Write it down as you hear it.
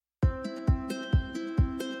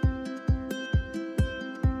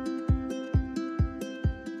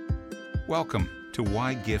Welcome to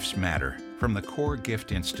Why Gifts Matter from the Core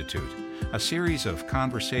Gift Institute, a series of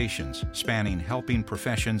conversations spanning helping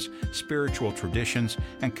professions, spiritual traditions,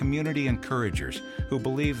 and community encouragers who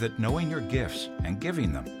believe that knowing your gifts and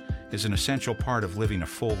giving them is an essential part of living a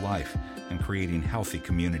full life and creating healthy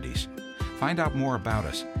communities. Find out more about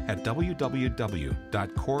us at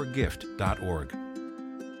www.coregift.org.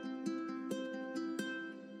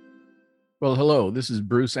 Well, hello, this is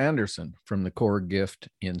Bruce Anderson from the Core Gift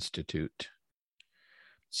Institute.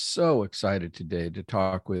 So excited today to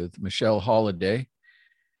talk with Michelle Holliday.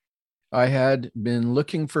 I had been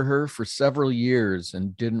looking for her for several years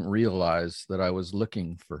and didn't realize that I was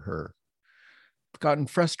looking for her. I've gotten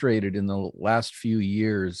frustrated in the last few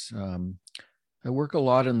years. I work a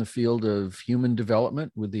lot in the field of human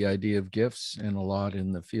development with the idea of gifts, and a lot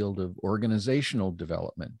in the field of organizational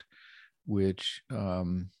development, which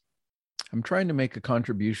I'm trying to make a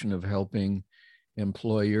contribution of helping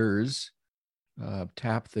employers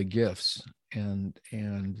tap the gifts and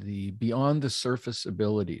the beyond the surface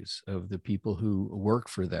abilities of the people who work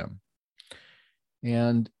for them.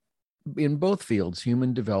 And in both fields,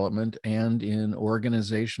 human development and in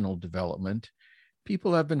organizational development,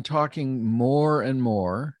 people have been talking more and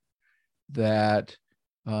more that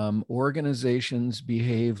organizations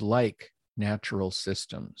behave like natural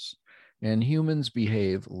systems. And humans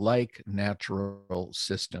behave like natural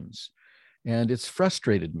systems. And it's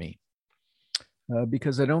frustrated me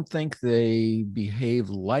because I don't think they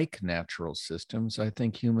behave like natural systems. I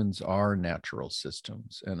think humans are natural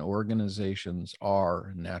systems and organizations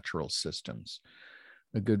are natural systems.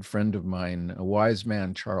 A good friend of mine, a wise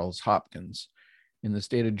man, Charles Hopkins, in the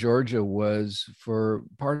state of Georgia, was for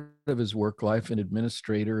part of his work life an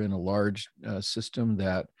administrator in a large system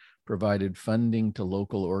that provided funding to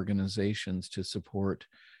local organizations to support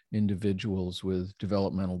individuals with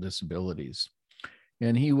developmental disabilities.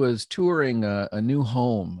 And he was touring a new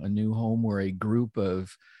home where a group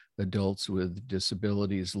of adults with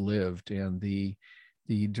disabilities lived. And the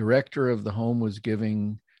director of the home was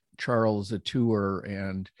giving Charles a tour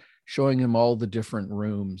and showing him all the different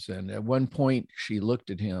rooms. And at one point, she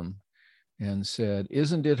looked at him and said,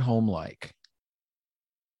 "Isn't it home-like?"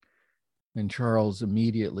 And Charles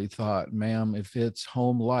immediately thought, "Ma'am, if it's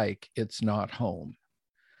home-like, it's not home."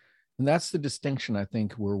 And that's the distinction I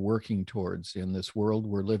think we're working towards in this world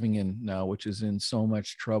we're living in now, which is in so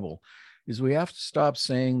much trouble, is we have to stop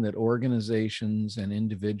saying that organizations and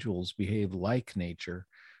individuals behave like nature.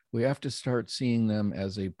 We have to start seeing them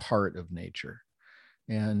as a part of nature.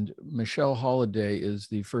 And Michelle Holliday is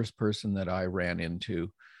the first person that I ran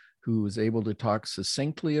into who was able to talk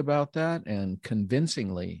succinctly about that and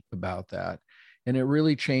convincingly about that. And it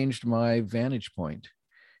really changed my vantage point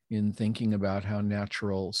in thinking about how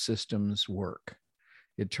natural systems work.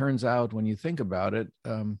 It turns out, when you think about it,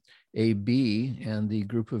 a bee and the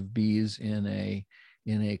group of bees in a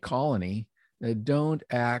colony don't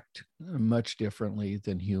act much differently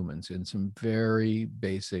than humans in some very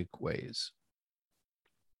basic ways.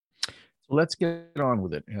 Let's get on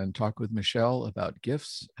with it and talk with Michelle about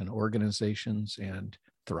gifts and organizations and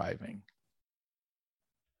thriving.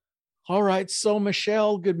 All right. So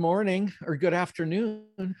Michelle, good morning or good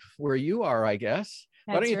afternoon where you are, I guess.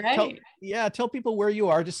 That's right. Tell people where you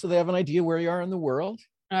are just so they have an idea where you are in the world.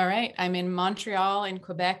 All right. I'm in Montreal in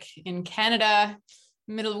Quebec in Canada,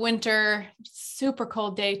 middle of winter, super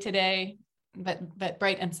cold day today, but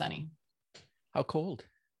bright and sunny. How cold?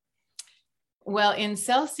 Well, in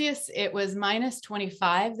Celsius, it was minus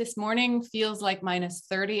 25 this morning, feels like minus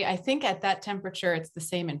 30. I think at that temperature, it's the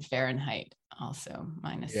same in Fahrenheit also.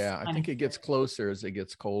 I think it gets closer as it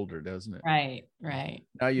gets colder, doesn't it? Right.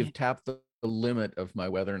 Now you've tapped the limit of my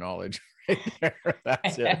weather knowledge right there.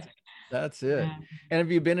 That's it. That's it. Yeah. And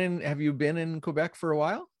have you been in Quebec for a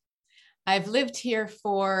while? I've lived here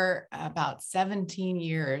for about 17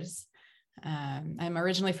 years. I'm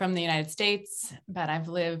originally from the United States, but I've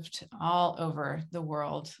lived all over the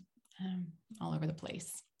world, all over the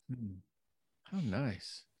place. Oh,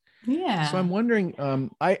 nice. Yeah. So I'm wondering,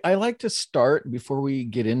 I like to start before we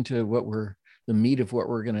get into the meat of what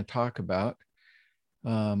we're going to talk about.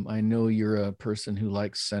 I know you're a person who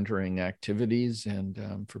likes centering activities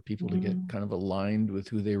and for people to get kind of aligned with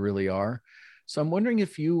who they really are. So I'm wondering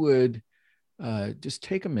if you would just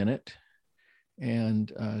take a minute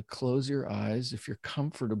and close your eyes if you're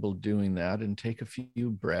comfortable doing that, and take a few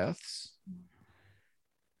breaths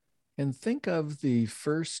and think of the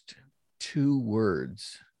first two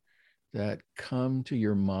words that come to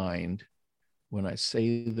your mind when I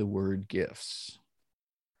say the word gifts.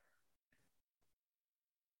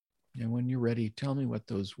 And when you're ready, tell me what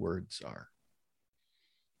those words are.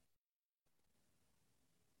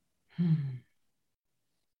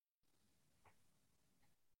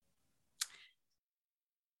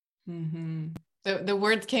 Mm-hmm. The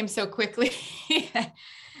words came so quickly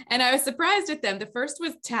and I was surprised at them. The first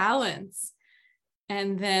was talents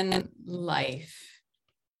and then life.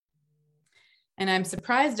 And I'm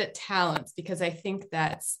surprised at talents because I think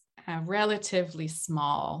that's a relatively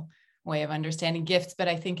small way of understanding gifts, but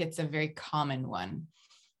I think it's a very common one.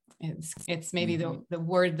 It's maybe the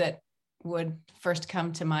word that would first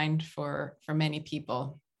come to mind for many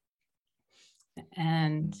people.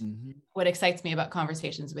 And what excites me about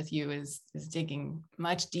conversations with you is digging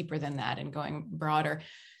much deeper than that and going broader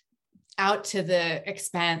out to the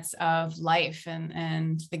expanse of life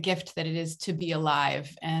and the gift that it is to be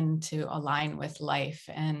alive and to align with life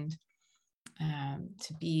and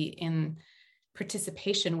to be in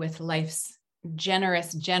participation with life's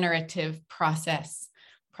generous, generative processes.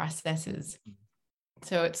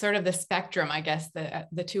 So it's sort of the spectrum, I guess,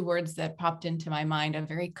 the two words that popped into my mind, a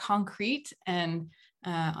very concrete and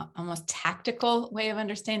almost tactical way of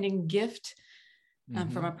understanding gift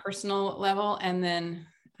from a personal level. And then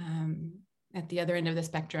at the other end of the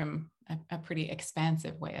spectrum, a pretty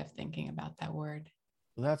expansive way of thinking about that word.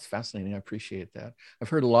 Well, that's fascinating. I appreciate that. I've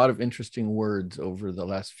heard a lot of interesting words over the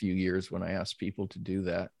last few years when I ask people to do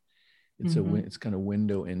that. It's it's kind of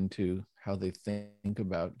window into how they think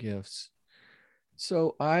about gifts.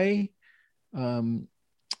 So I want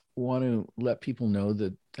to let people know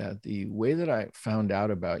that the way that I found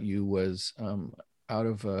out about you was out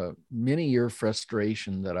of a many-year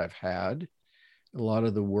frustration that I've had. A lot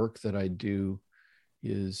of the work that I do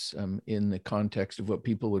is in the context of what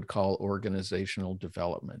people would call organizational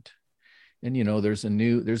development. And, you know, there's a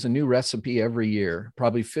new recipe every year,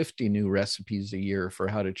 probably 50 new recipes a year for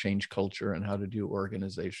how to change culture and how to do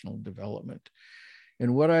organizational development.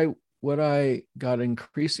 And what I got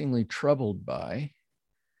increasingly troubled by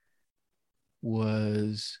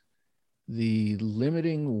was the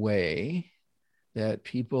limiting way that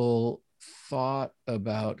people thought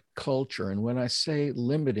about culture. And when I say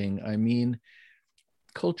limiting, I mean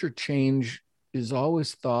culture change is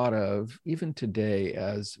always thought of, even today,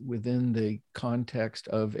 as within the context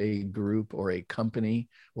of a group or a company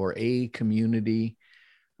or a community.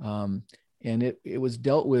 And it was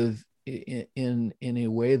dealt with in a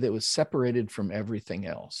way that was separated from everything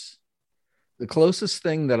else. The closest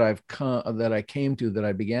thing that I came to that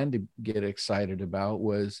I began to get excited about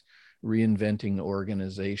was reinventing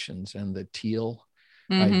organizations and the Teal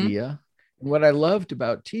idea. And what I loved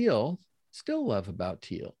about Teal, still love about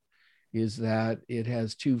Teal, is that it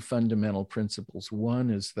has two fundamental principles. One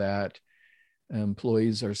is that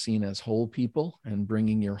employees are seen as whole people and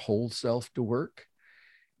bringing your whole self to work.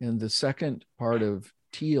 And the second part of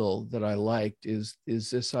Teal that I liked is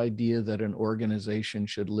this idea that an organization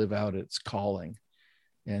should live out its calling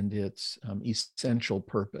and its essential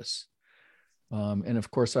purpose. And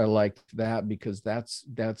of course, I liked that because that's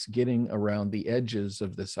getting around the edges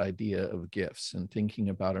of this idea of gifts and thinking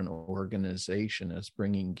about an organization as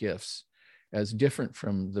bringing gifts as different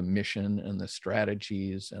from the mission and the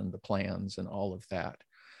strategies and the plans and all of that.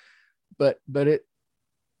 But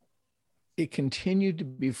it continued to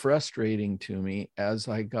be frustrating to me as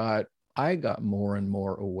I got more and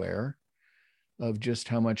more aware of just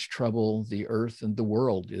how much trouble the earth and the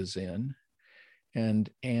world is in,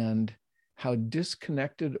 and how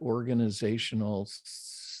disconnected organizational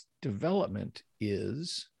development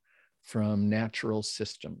is from natural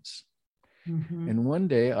systems. And one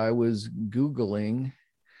day I was Googling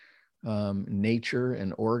nature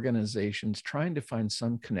and organizations, trying to find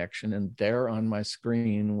some connection. And there on my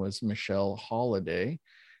screen was Michelle Holliday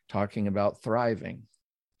talking about thriving.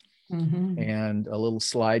 And a little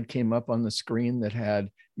slide came up on the screen that had,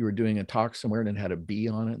 you were doing a talk somewhere and it had a bee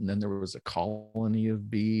on it. And then there was a colony of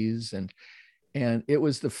bees. And it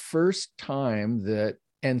was the first time that,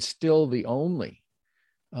 and still the only,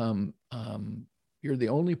 you're the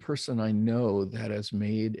only person I know that has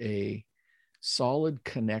made a solid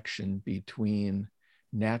connection between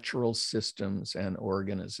natural systems and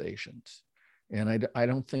organizations. And I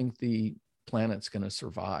don't think the planet's going to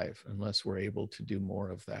survive unless we're able to do more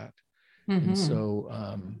of that. And so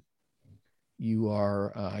you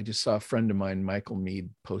are, I just saw a friend of mine, Michael Mead,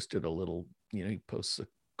 posted a little, he posts a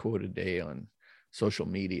quote a day on social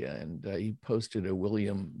media, and he posted a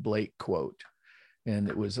William Blake quote. And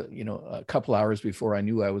it was, a couple hours before I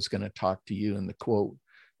knew I was going to talk to you. And the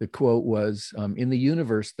quote was, in the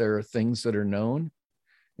universe, there are things that are known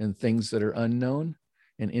and things that are unknown.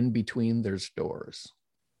 And in between, there's doors.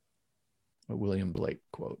 A William Blake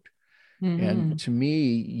quote. And to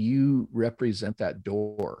me, you represent that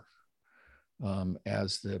door.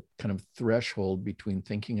 as the kind of threshold between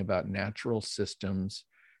thinking about natural systems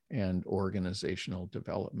and organizational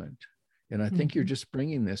development. And I think you're just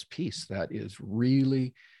bringing this piece that is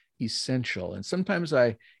really essential. And sometimes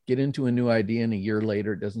I get into a new idea and a year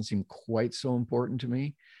later, it doesn't seem quite so important to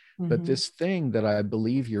me. But this thing that I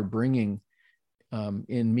believe you're bringing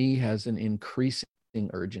in me has an increasing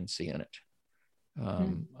urgency in it.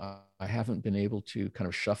 I haven't been able to kind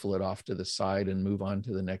of shuffle it off to the side and move on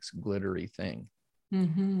to the next glittery thing.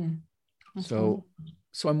 So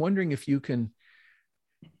I'm wondering if you can,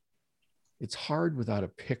 it's hard without a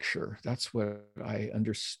picture. That's what I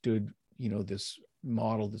understood, this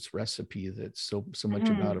model, this recipe that's so much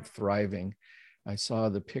about of thriving. I saw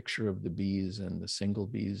the picture of the bees and the single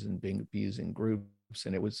bees and bees in groups,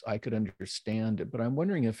 and I could understand it. But I'm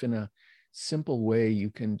wondering if in a simple way you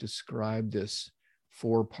can describe this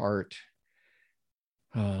 4-part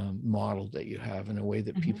model that you have in a way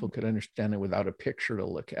that people could understand it without a picture to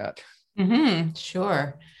look at.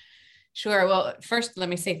 Sure. Well, first, let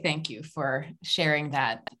me say thank you for sharing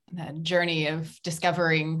that journey of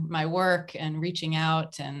discovering my work and reaching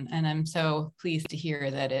out. And I'm so pleased to hear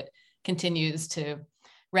that it continues to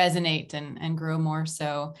resonate and grow more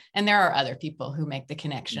so. And there are other people who make the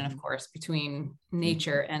connection, of course, between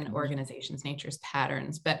nature and organizations, nature's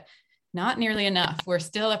patterns, but not nearly enough. We're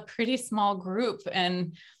still a pretty small group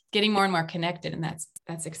and getting more and more connected. And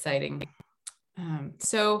that's exciting.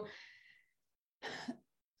 So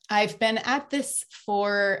I've been at this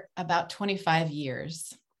for about 25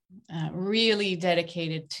 years, really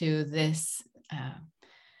dedicated to this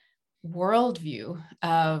worldview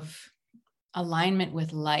of alignment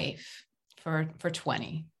with life for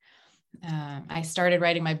 20. I started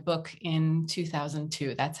writing my book in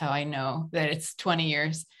 2002. That's how I know that it's 20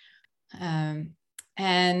 years. And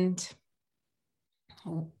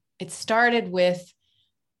it started with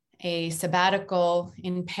a sabbatical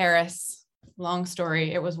in Paris. Long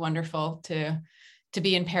story. It was wonderful to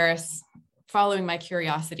be in Paris, following my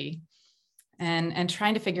curiosity and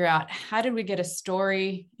trying to figure out how did we get a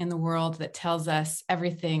story in the world that tells us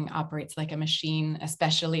everything operates like a machine,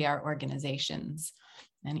 especially our organizations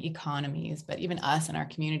and economies, but even us and our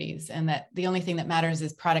communities, and that the only thing that matters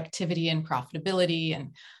is productivity and profitability,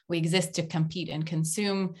 and we exist to compete and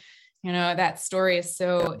consume. That story is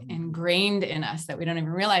so ingrained in us that we don't even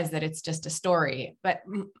realize that it's just a story. But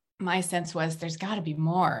my sense was there's got to be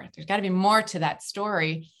more. There's got to be more to that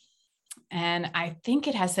story. And I think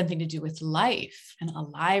it has something to do with life and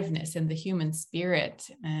aliveness and the human spirit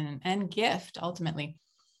and gift ultimately.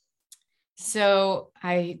 So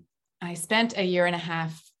I spent a year and a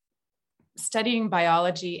half studying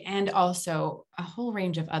biology and also a whole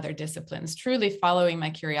range of other disciplines, truly following my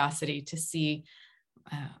curiosity to see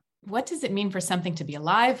what does it mean for something to be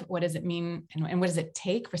alive? What does it mean? And what does it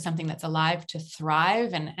take for something that's alive to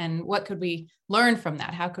thrive? And what could we learn from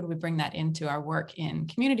that? How could we bring that into our work in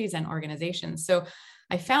communities and organizations? So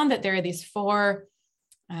I found that there are these 4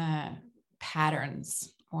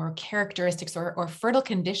 patterns or characteristics or fertile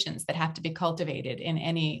conditions that have to be cultivated in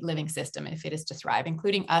any living system if it is to thrive,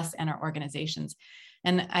 including us and our organizations.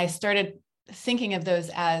 And I started thinking of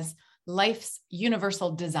those as life's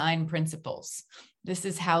universal design principles. This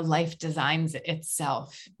is how life designs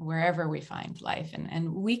itself wherever we find life,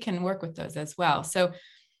 and we can work with those as well. So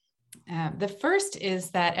the first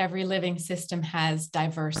is that every living system has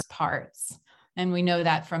diverse parts. And we know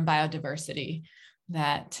that from biodiversity,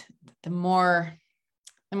 that the more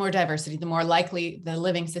diversity, the more likely the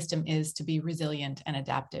living system is to be resilient and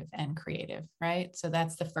adaptive and creative, right? So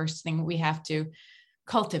that's the first thing we have to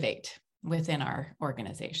cultivate within our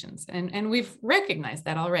organizations. And we've recognized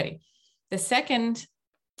that already. The second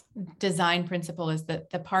design principle is that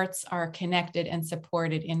the parts are connected and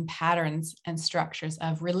supported in patterns and structures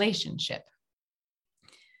of relationship.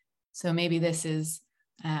 So maybe this is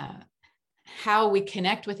how we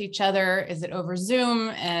connect with each other. Is it over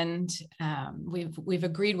Zoom? And we've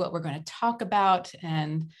agreed what we're going to talk about,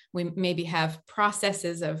 and we maybe have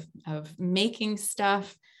processes of making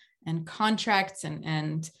stuff and contracts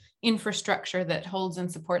and infrastructure that holds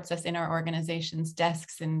and supports us in our organizations,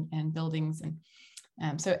 desks and buildings.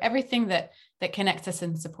 And so everything that connects us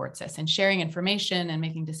and supports us, and sharing information and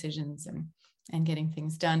making decisions and getting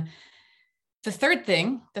things done. The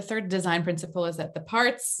third design principle is that the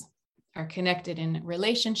parts are connected in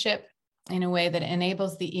relationship in a way that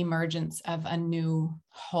enables the emergence of a new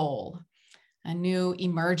whole, a new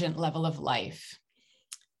emergent level of life.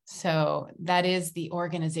 So that is the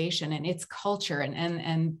organization and its culture.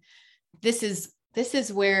 And this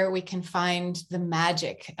is where we can find the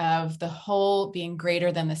magic of the whole being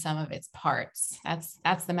greater than the sum of its parts.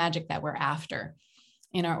 That's the magic that we're after.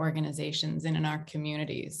 in our organizations and in our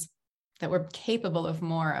communities, that we're capable of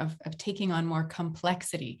more, of taking on more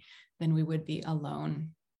complexity than we would be alone.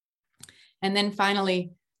 And then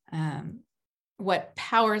finally, what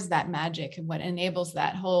powers that magic and what enables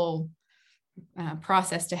that whole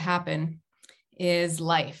process to happen is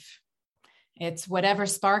life. It's whatever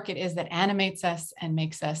spark it is that animates us and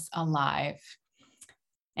makes us alive.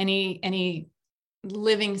 Any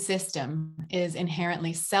living system is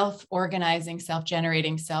inherently self-organizing,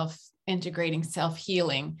 self-generating, self-integrating,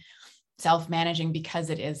 self-healing, self-managing,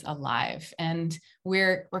 because it is alive. And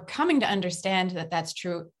we're coming to understand that that's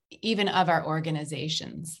true even of our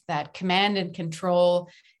organizations, that command and control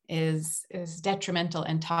is detrimental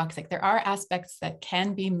and toxic. There are aspects that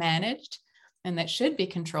can be managed and that should be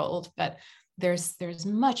controlled, but there's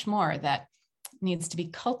much more that needs to be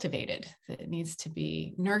cultivated, that it needs to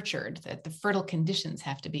be nurtured, that the fertile conditions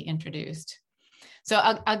have to be introduced. So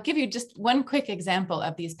I'll give you just one quick example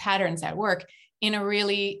of these patterns at work in a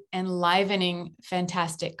really enlivening,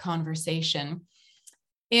 fantastic conversation.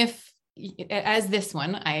 If, as this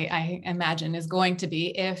one, I imagine is going to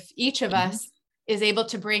be, if each of us is able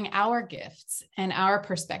to bring our gifts and our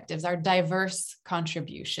perspectives, our diverse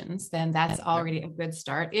contributions, then that's already a good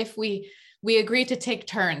start. If we agree to take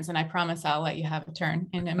turns, and I promise I'll let you have a turn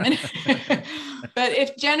in a minute. But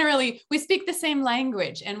if generally we speak the same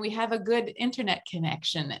language and we have a good internet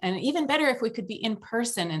connection, and even better if we could be in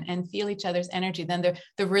person and feel each other's energy, then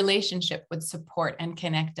the relationship would support and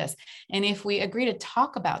connect us. And if we agree to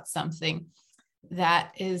talk about something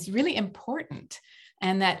that is really important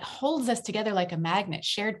and that holds us together like a magnet,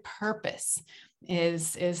 shared purpose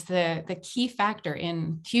is the key factor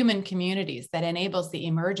in human communities that enables the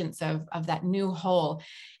emergence of that new whole.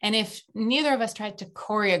 And if neither of us tried to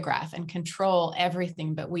choreograph and control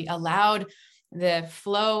everything, but we allowed the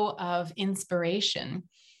flow of inspiration,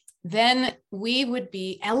 then we would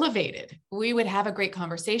be elevated. We would have a great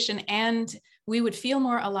conversation and we would feel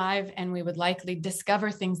more alive, and we would likely discover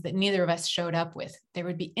things that neither of us showed up with. There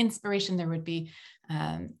would be inspiration, there would be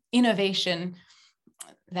innovation.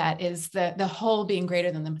 That is the whole being greater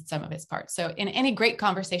than the sum of its parts. So in any great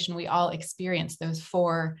conversation, we all experience those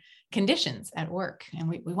 4 conditions at work. And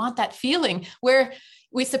we want that feeling where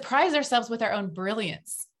we surprise ourselves with our own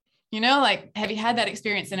brilliance. You know, like, have you had that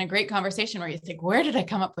experience in a great conversation where you think, where did I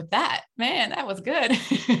come up with that? Man, that was good.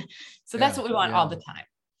 So that's what we want all the time.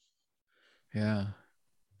 Yeah.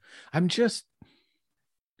 I'm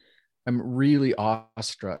really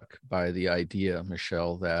awestruck by the idea,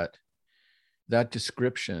 Michelle, that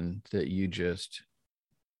description that you just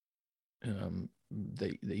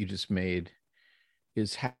that you just made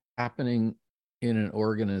is happening in an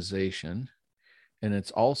organization, and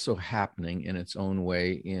it's also happening in its own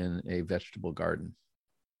way in a vegetable garden.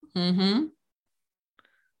 Mm-hmm.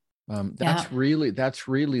 That's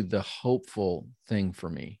really the hopeful thing for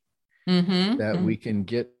me, that we can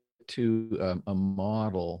get to a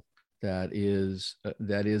model that is,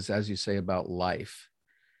 as you say, about life,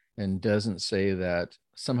 and doesn't say that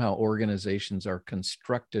somehow organizations are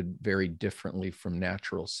constructed very differently from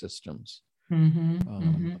natural systems.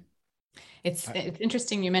 It's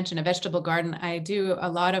interesting you mentioned a vegetable garden. I do a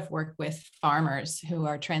lot of work with farmers who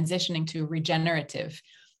are transitioning to regenerative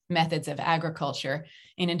methods of agriculture.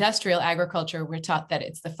 In industrial agriculture, we're taught that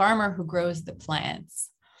it's the farmer who grows the plants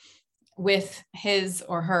with his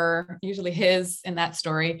or her, usually his in that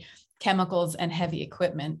story, chemicals and heavy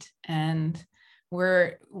equipment. And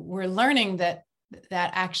we're learning that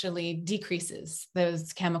actually decreases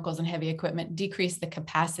those chemicals and heavy equipment, decrease the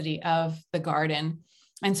capacity of the garden.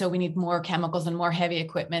 And so we need more chemicals and more heavy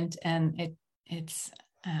equipment, and it's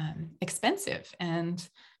expensive, and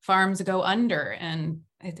farms go under, and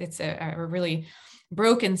it's a really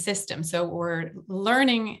broken system. So we're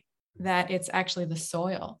learning that it's actually the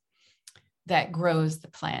soil that grows the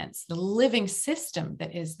plants, the living system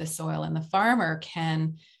that is the soil, and the farmer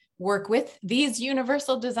can work with these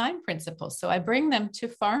universal design principles. So I bring them to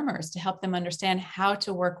farmers to help them understand how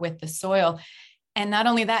to work with the soil. And not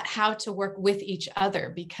only that, how to work with each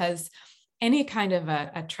other, because any kind of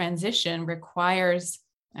a transition requires,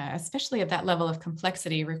 especially at that level of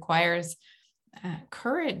complexity, requires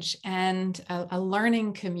courage and a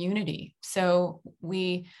learning community. So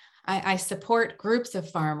I support groups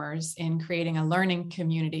of farmers in creating a learning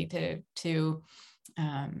community to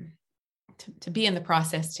be in the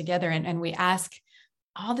process together. And we ask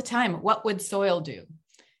all the time, what would soil do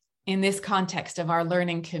in this context of our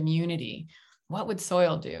learning community? What would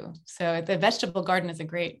soil do? So the vegetable garden is a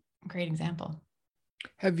great example.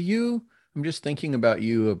 I'm just thinking about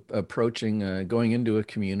you approaching, going into a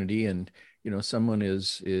community and someone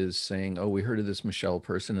is saying, oh, we heard of this Michelle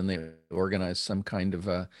person, and they organize some kind of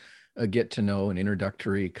a get to know, an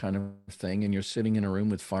introductory kind of thing. And you're sitting in a room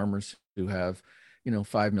with farmers who have,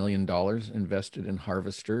 $5 million invested in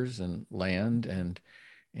harvesters and land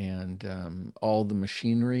and all the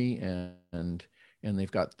machinery and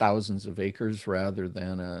they've got thousands of acres rather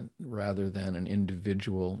than an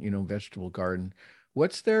individual, vegetable garden.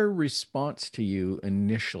 What's their response to you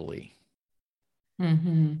initially?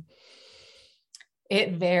 Mm-hmm.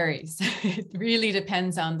 It varies. It really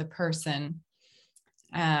depends on the person.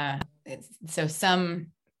 So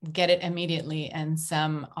some get it immediately and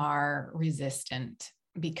some are resistant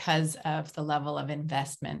because of the level of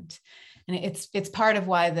investment. And it's part of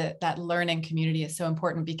why that learning community is so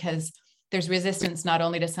important, because there's resistance not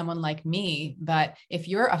only to someone like me, but if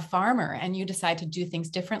you're a farmer and you decide to do things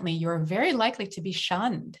differently, you're very likely to be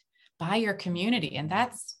shunned by your community. And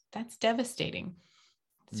that's devastating.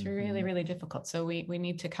 It's really, really difficult. So we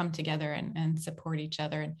need to come together and support each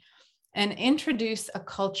other and introduce a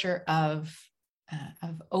culture of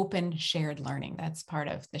open shared learning. That's part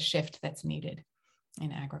of the shift that's needed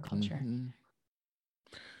in agriculture. Mm-hmm.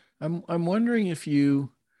 I'm wondering if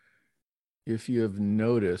you have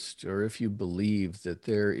noticed, or if you believe that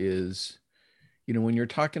there is, when you're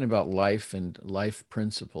talking about life and life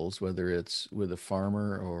principles, whether it's with a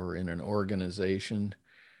farmer or in an organization,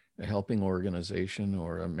 a helping organization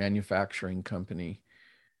or a manufacturing company,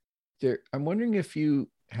 I'm wondering if you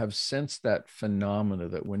have sensed that phenomena,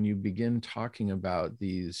 that when you begin talking about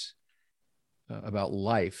these, about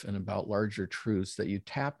life and about larger truths, that you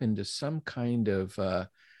tap into some kind of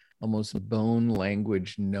almost bone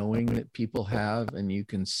language knowing that people have, and you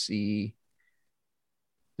can see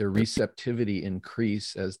their receptivity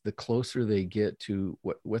increase as the closer they get to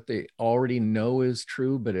what they already know is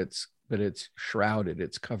true, but it's shrouded,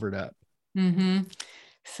 it's covered up. Mm-hmm.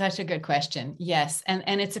 Such a good question. Yes.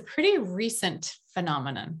 And it's a pretty recent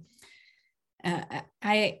phenomenon.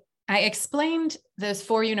 I explained those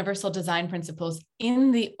 4 universal design principles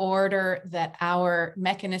in the order that our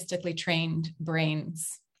mechanistically trained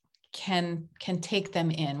brains can take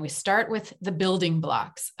them in. We start with the building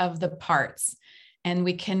blocks of the parts and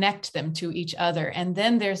we connect them to each other. And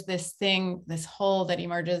then there's this whole that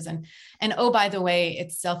emerges. And oh, by the way,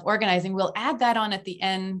 it's self-organizing. We'll add that on at the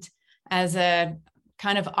end as a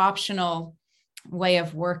kind of optional way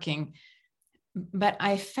of working. But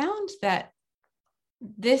I found that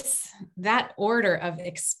that order of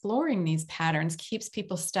exploring these patterns keeps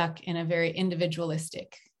people stuck in a very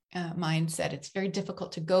individualistic mindset. It's very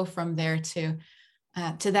difficult to go from there to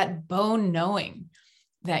that bone knowing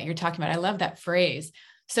that you're talking about. I love that phrase.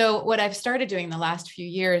 So what I've started doing the last few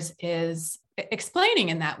years is explaining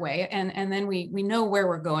in that way. And then we know where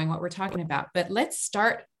we're going, what we're talking about. But let's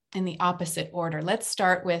start in the opposite order. Let's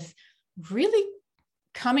start with really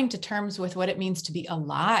coming to terms with what it means to be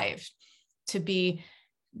alive, to be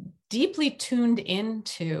deeply tuned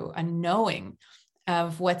into a knowing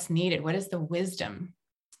of what's needed. What is the wisdom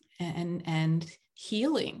and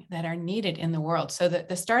healing that are needed in the world? So that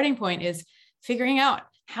the starting point is figuring out,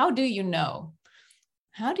 how do you know?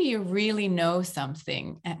 How do you really know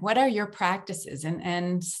something? And what are your practices?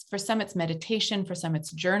 And for some it's meditation, for some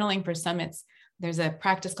it's journaling, for some there's a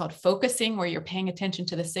practice called focusing, where you're paying attention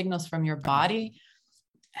to the signals from your body.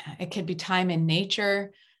 It could be time in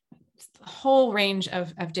nature, a whole range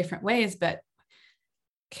of different ways. But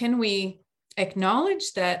can we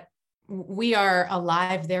acknowledge that we are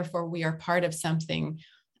alive, therefore we are part of something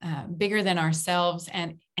bigger than ourselves,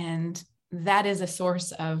 and that is a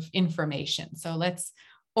source of information. So let's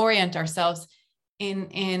orient ourselves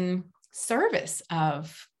in service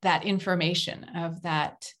of that information, of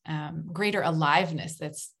that greater aliveness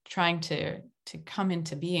that's trying to come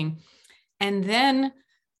into being. And then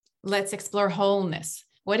let's explore wholeness.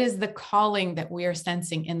 What is the calling that we are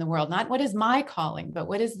sensing in the world? Not what is my calling, but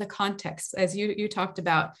what is the context? As you talked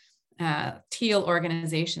about teal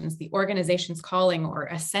organizations, the organization's calling or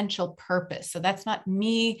essential purpose. So that's not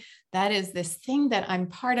me. That is this thing that I'm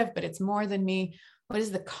part of, but it's more than me. What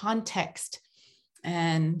is the context?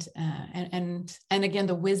 And again,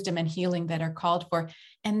 the wisdom and healing that are called for.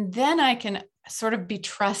 And then I can sort of be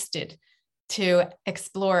trusted to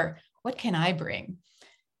explore, what can I bring?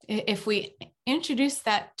 If we introduce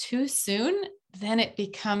that too soon, then it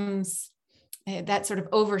becomes, that sort of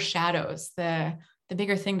overshadows the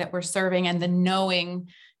bigger thing that we're serving, and the knowing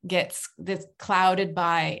gets this clouded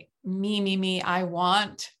by me, I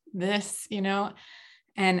want this,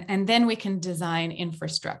 and then we can design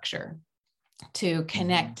infrastructure to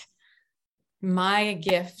connect my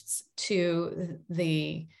gifts to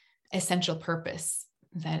the essential purpose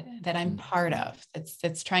that I'm part of,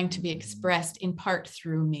 that's trying to be expressed in part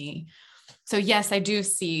through me. So yes, I do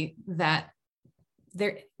see that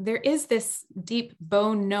there is this deep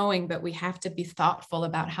bone knowing, but we have to be thoughtful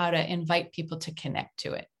about how to invite people to connect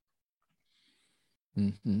to it.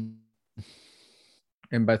 Mm-hmm.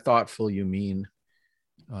 And by thoughtful, you mean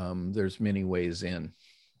there's many ways in.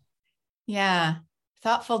 Yeah,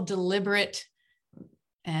 thoughtful, deliberate,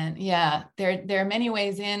 and yeah, there are many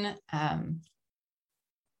ways in.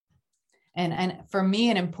 And for me,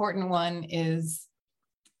 an important one is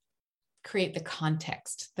create the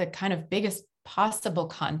context, the kind of biggest possible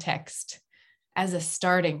context as a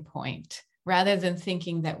starting point, rather than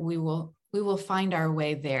thinking that we will find our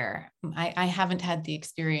way there. I haven't had the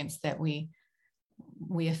experience that we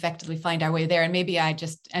effectively find our way there. And maybe I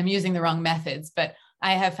just am using the wrong methods, but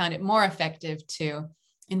I have found it more effective to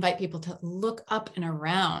invite people to look up and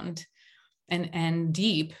around and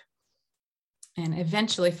deep, and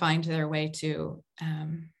eventually find their way to,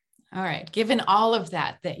 all right, given all of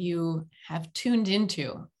that you have tuned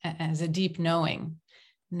into as a deep knowing,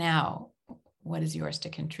 now what is yours to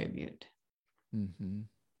contribute? Mm-hmm.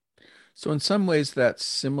 So in some ways that's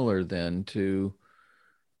similar then to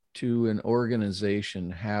an organization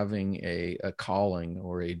having a calling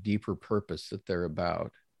or a deeper purpose that they're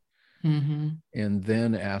about. Mm-hmm. And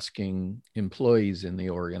then asking employees in the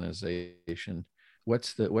organization,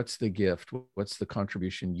 what's the gift? What's the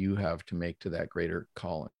contribution you have to make to that greater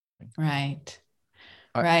calling? Right.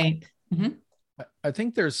 Right. Mm-hmm. I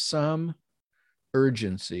think there's some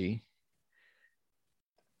urgency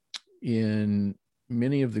in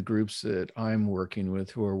many of the groups that I'm working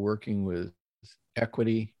with who are working with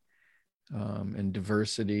equity and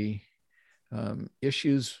diversity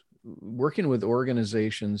issues, working with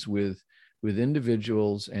organizations with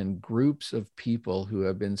individuals and groups of people who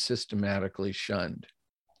have been systematically shunned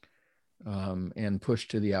and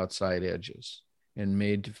pushed to the outside edges and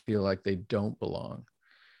made to feel like they don't belong.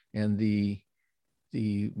 And the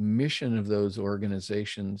mission of those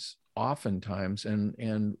organizations oftentimes,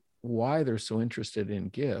 and why they're so interested in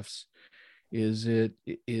gifts,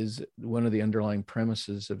 is one of the underlying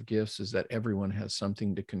premises of gifts is that everyone has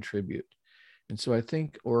something to contribute. And so I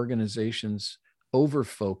think organizations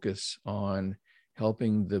over-focus on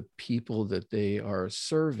helping the people that they are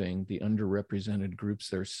serving, the underrepresented groups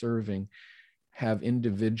they're serving, have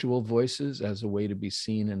individual voices as a way to be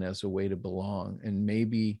seen and as a way to belong, and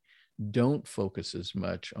maybe don't focus as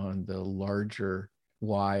much on the larger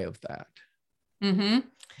why of that. Mm-hmm.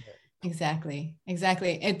 Exactly.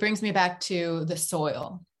 It brings me back to the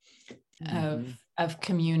soil of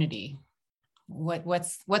community.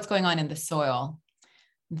 What's going on in the soil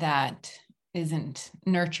that isn't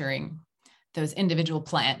nurturing those individual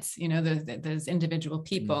plants, those individual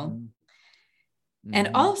people. Mm-hmm. And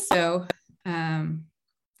also,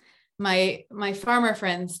 my farmer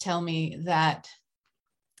friends tell me that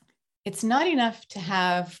it's not enough to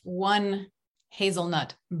have one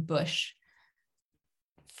hazelnut bush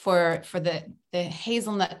for the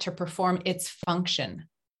hazelnut to perform its function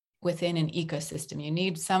within an ecosystem. You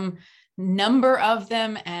need some number of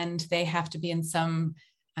them, and they have to be in some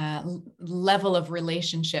level of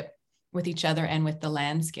relationship with each other and with the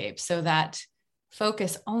landscape. So that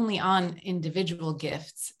focus only on individual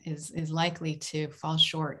gifts is likely to fall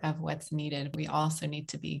short of what's needed. We also need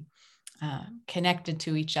to be connected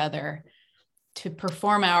to each other to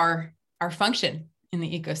perform our function in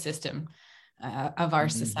the ecosystem of our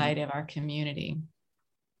society, of our community.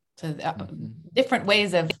 So different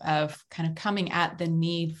ways of kind of coming at the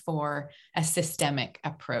need for a systemic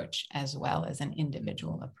approach as well as an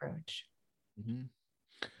individual approach. Mm-hmm.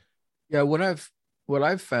 Yeah, what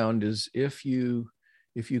I've found is if you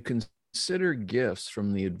consider gifts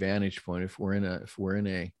from the advantage point, if we're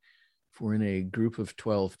in a group of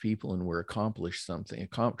 12 people and we're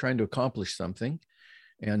trying to accomplish something,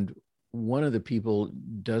 and one of the people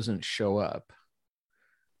doesn't show up,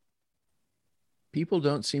 people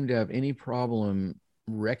don't seem to have any problem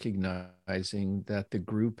recognizing that the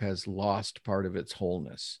group has lost part of its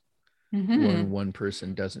wholeness when one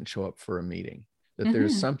person doesn't show up for a meeting, that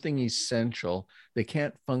there's something essential. They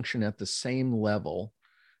can't function at the same level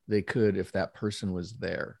they could if that person was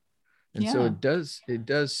there. And so it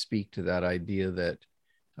does speak to that idea that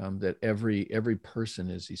that every person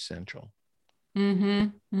is essential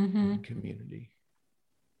in community.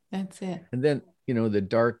 That's it. And then, the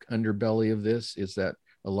dark underbelly of this is that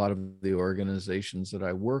a lot of the organizations that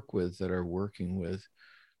I work with that are working with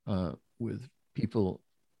people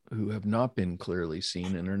who have not been clearly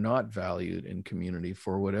seen and are not valued in community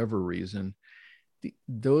for whatever reason,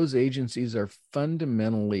 those agencies are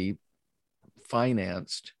fundamentally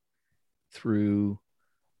financed through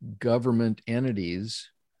government entities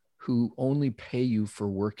who only pay you for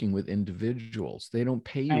working with individuals. They don't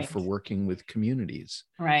pay you Right. for working with communities.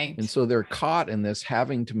 Right. And so they're caught in this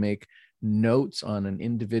having to make notes on an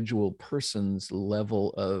individual person's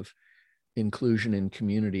level of inclusion in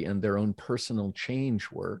community and their own personal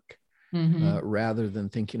change work, rather than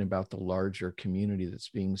thinking about the larger community that's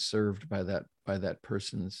being served by that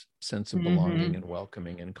person's sense of belonging and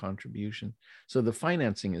welcoming and contribution. So the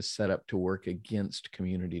financing is set up to work against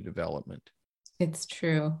community development. It's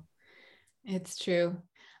true. It's true.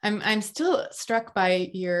 I'm still struck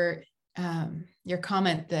by your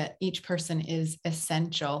comment that each person is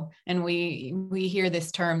essential, and we hear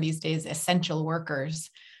this term these days, essential workers,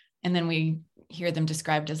 and then we hear them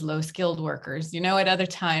described as low skilled workers, at other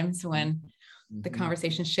times when the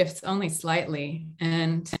conversation shifts only slightly.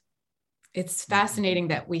 And it's fascinating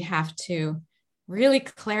that we have to really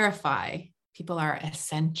clarify people are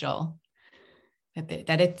essential,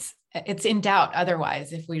 that it's in doubt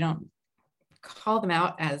otherwise if we don't call them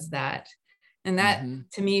out as that. And that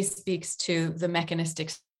to me speaks to the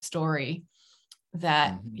mechanistic story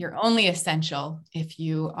that you're only essential if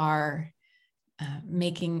you are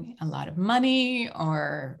making a lot of money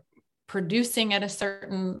or producing at a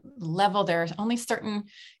certain level. There are only certain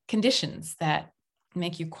conditions that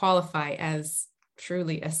make you qualify as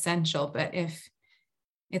truly essential. But if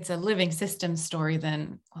it's a living system story,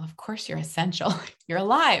 then, well, of course you're essential. You're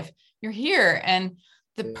alive. You're here. And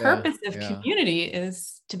the purpose of community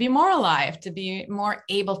is to be more alive, to be more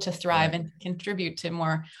able to thrive and contribute to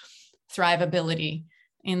more thrivability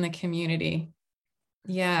in the community.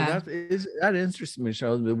 Yeah. So that interests me,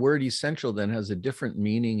 Michelle. The word essential then has a different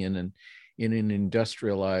meaning in an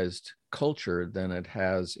industrialized culture than it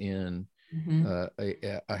has in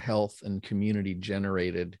a health and community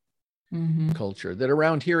generated culture. That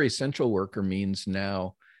around here, essential worker means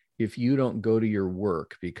now, if you don't go to your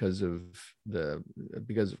work because of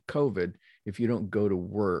COVID, if you don't go to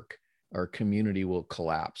work, our community will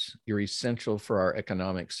collapse. You're essential for our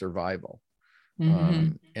economic survival.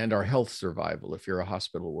 And our health survival if you're a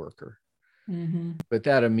hospital worker. But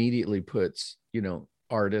that immediately puts,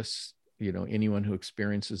 artists, anyone who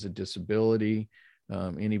experiences a disability,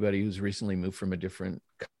 anybody who's recently moved from a different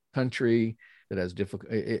country that has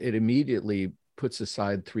it immediately puts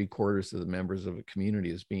aside 3/4 of the members of a community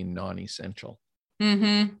as being non-essential.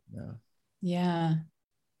 Yeah.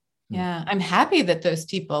 I'm happy that those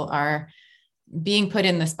people are being put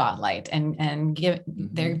in the spotlight and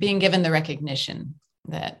they're being given the recognition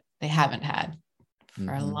that they haven't had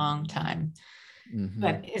for a long time.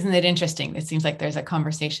 But isn't it interesting? It seems like there's a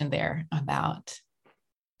conversation there about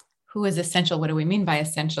who is essential. What do we mean by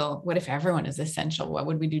essential? What if everyone is essential? What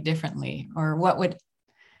would we do differently? Or what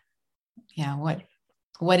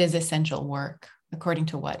is essential work according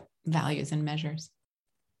to what values and measures?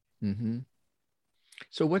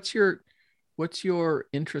 So what's your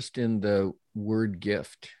interest in the word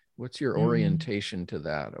gift? What's your orientation to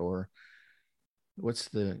that? Or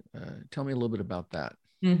tell me a little bit about that.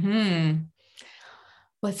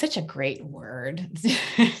 Well, it's such a great word.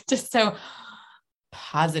 Just so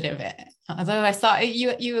positive. Although I saw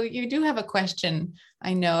you do have a question,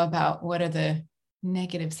 I know, about what are the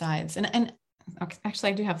negative sides. And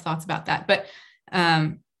actually I do have thoughts about that. But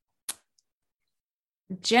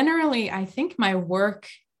generally, I think my work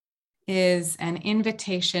is an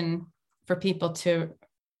invitation for people to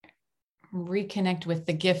reconnect with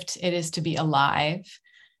the gift it is to be alive,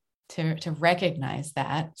 to recognize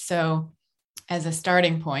that. So as a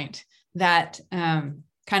starting point, that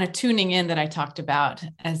kind of tuning in that I talked about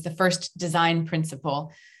as the first design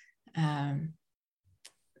principle,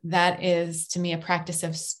 that is to me a practice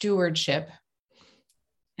of stewardship.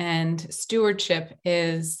 And stewardship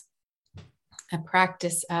is a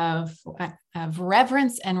practice of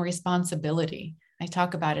reverence and responsibility. I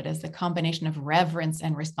talk about it as the combination of reverence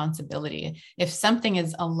and responsibility. If something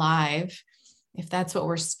is alive, if that's what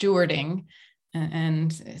we're stewarding,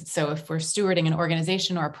 and so if we're stewarding an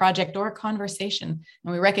organization or a project or a conversation,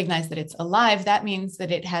 and we recognize that it's alive, that means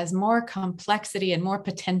that it has more complexity and more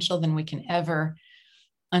potential than we can ever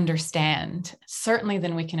understand, certainly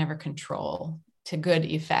than we can ever control to good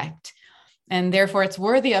effect. And therefore, it's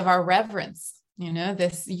worthy of our reverence.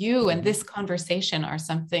 This you and this conversation are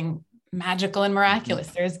something magical and miraculous.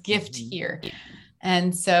 There's gift here.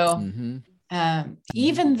 And so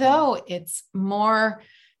even though it's more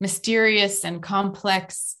mysterious and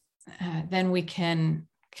complex than we can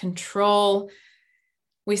control,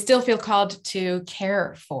 we still feel called to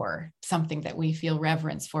care for something that we feel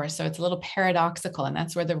reverence for. So it's a little paradoxical, and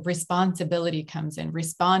that's where the responsibility comes in,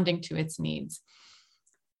 responding to its needs.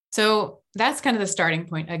 So that's kind of the starting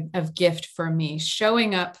point of gift for me,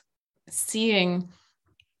 showing up, seeing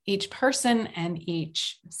each person and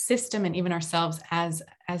each system and even ourselves as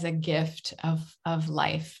a gift of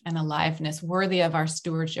life and aliveness, worthy of our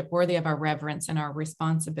stewardship, worthy of our reverence and our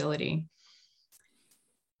responsibility.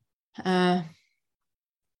 Yeah.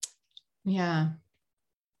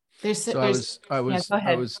 I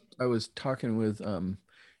was talking with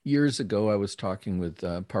years ago. I was talking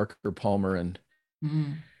with Parker Palmer, and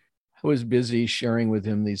I was busy sharing with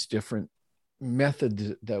him these different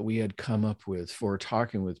methods that we had come up with for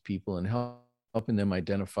talking with people and helping them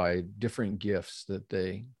identify different gifts that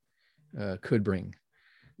they could bring.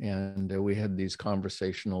 And we had these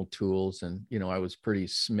conversational tools, and I was pretty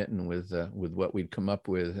smitten with what we'd come up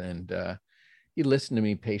with. And he listened to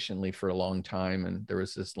me patiently for a long time, and there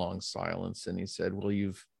was this long silence. And he said, "Well,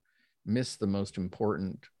 you've missed the most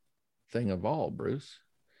important thing of all, Bruce."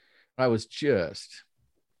 I was just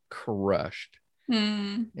crushed.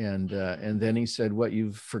 And then he said, "What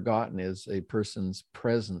you've forgotten is a person's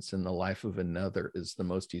presence in the life of another is the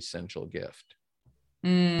most essential gift."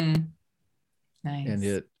 Nice. And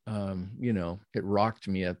it it rocked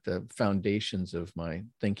me at the foundations of my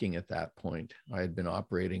thinking at that point. I had been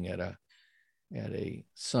operating at a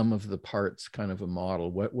sum of the parts kind of a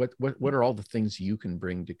model. What are all the things you can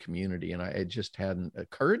bring to community? And it just hadn't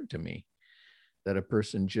occurred to me that a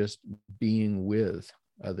person just being with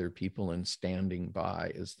other people and standing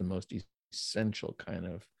by is the most essential kind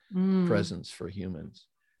of presence for humans.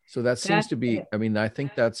 So that seems to be, I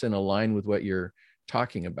think that's in line with what you're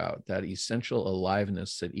talking about, that essential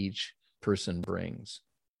aliveness that each person brings.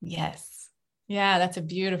 Yes. Yeah, that's a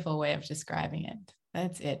beautiful way of describing it.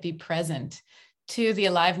 That's it. Be present to the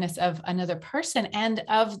aliveness of another person and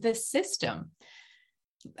of the system.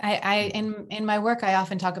 In my work, I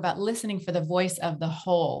often talk about listening for the voice of the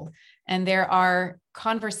whole. And there are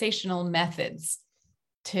conversational methods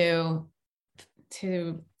to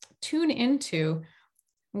tune into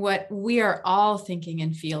what we are all thinking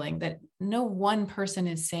and feeling that no one person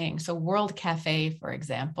is saying. So World Cafe, for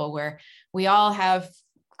example, where we all have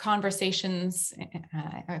conversations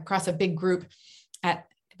across a big group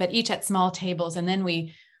but each at small tables. And then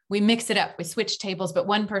we mix it up, we switch tables, but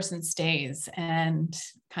one person stays and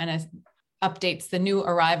kind of updates the new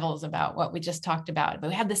arrivals about what we just talked about. But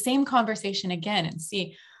we have the same conversation again and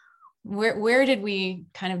see where did we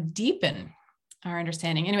kind of deepen our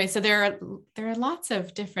understanding. Anyway, so there are lots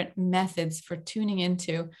of different methods for tuning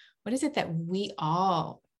into what is it that we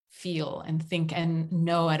all feel and think and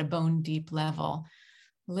know at a bone deep level,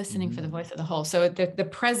 listening for the voice of the whole. So the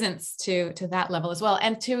presence to that level as well,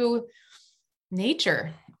 and to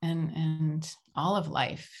nature and all of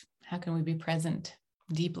life. How can we be present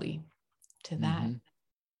deeply to that?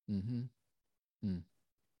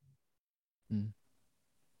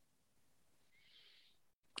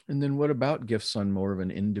 And then what about gifts on more of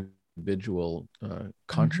an individual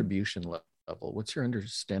contribution level? What's your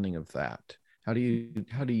understanding of that? How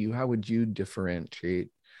would you differentiate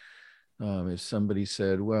if somebody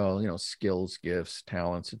said, well, skills, gifts,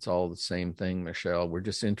 talents, it's all the same thing, Michelle. We're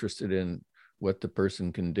just interested in what the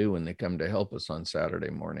person can do when they come to help us on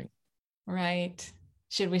Saturday morning. Right.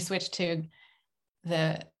 Should we switch to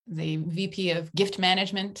the VP of gift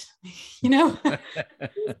management, instead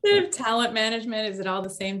of talent management? Is it all the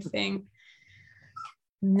same thing?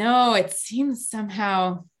 No, it seems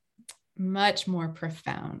somehow much more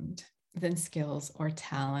profound than skills or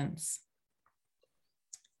talents.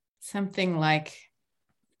 Something like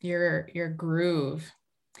your groove.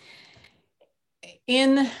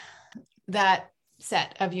 In that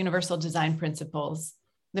set of universal design principles,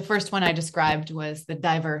 the first one I described was the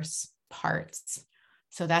diverse parts.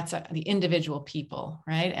 So that's the individual people,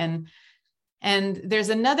 right? And there's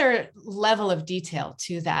another level of detail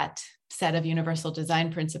to that set of universal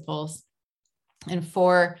design principles. And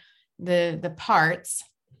for the parts,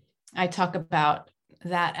 I talk about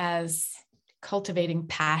that as cultivating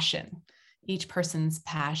passion, each person's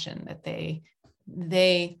passion, that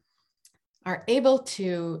they are able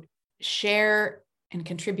to share and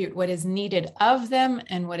contribute what is needed of them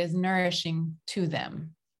and what is nourishing to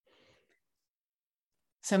them.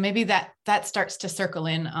 So maybe that starts to circle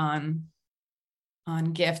in on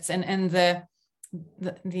gifts and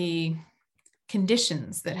the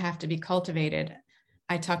conditions that have to be cultivated.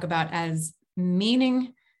 I talk about as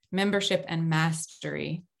meaning, membership, and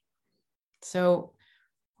mastery. So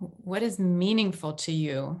what is meaningful to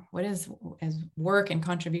you? What is as work and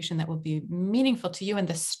contribution that will be meaningful to you and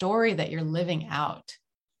the story that you're living out?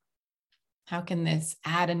 How can this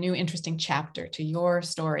add a new interesting chapter to your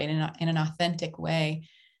story in an authentic way?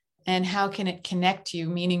 And how can it connect you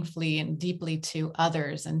meaningfully and deeply to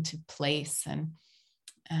others and to place and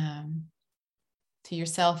to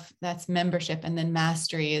yourself? That's membership. And then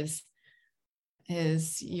mastery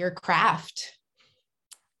is your craft.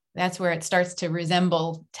 That's where it starts to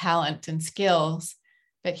resemble talent and skills.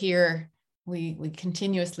 But here we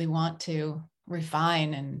continuously want to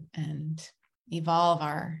refine and evolve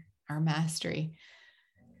our mastery.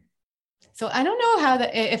 So I don't know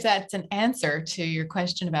if that's an answer to your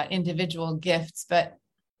question about individual gifts, but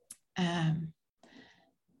I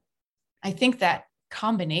think that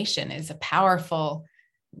combination is a powerful,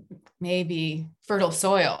 maybe fertile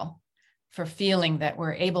soil for feeling that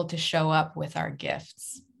we're able to show up with our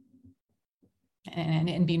gifts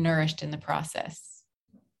and be nourished in the process.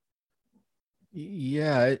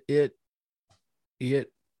 Yeah,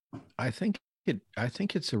 I think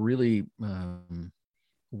it's a really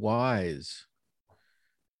wise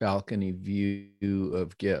balcony view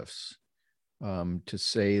of gifts, to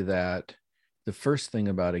say that the first thing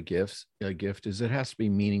about a gift is it has to be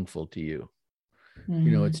meaningful to you. Mm-hmm.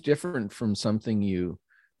 You know, it's different from something you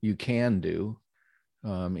can do,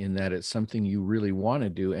 in that it's something you really want to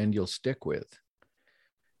do and you'll stick with.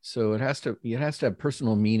 So it has to have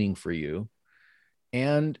personal meaning for you.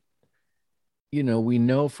 And, you know, we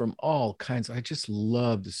know from all kinds, I just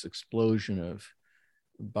love this explosion of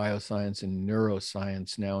bioscience and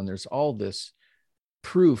neuroscience now. And there's all this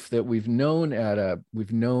proof that we've known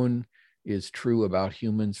is true about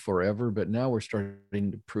humans forever, but now we're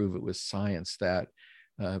starting to prove it with science that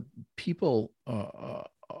people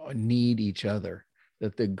need each other,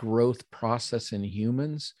 that the growth process in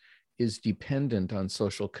humans is dependent on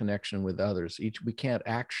social connection with others. We can't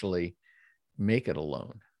actually make it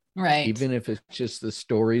alone. Right. Even if it's just the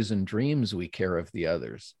stories and dreams we care of the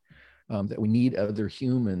others, that we need other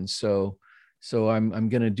humans. So I'm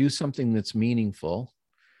going to do something that's meaningful.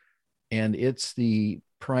 And it's the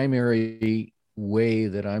primary way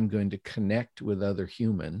that I'm going to connect with other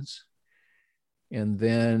humans. And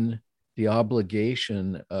then the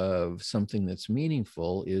obligation of something that's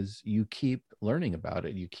meaningful is you keep learning about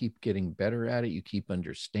it. You keep getting better at it. You keep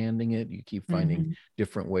understanding it. You keep finding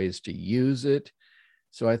different ways to use it.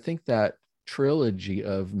 So I think that trilogy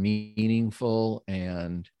of meaningful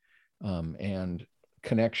and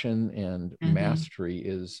connection and mastery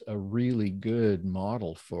is a really good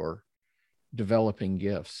model for developing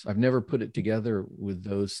gifts. I've never put it together with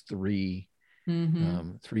those three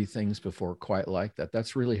things before quite like that.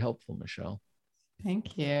 That's really helpful, Michelle.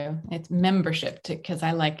 Thank you. It's membership too, because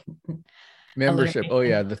I like membership. Oh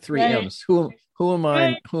yeah, the three right. M's. Who am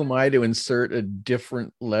I? Who am I to insert a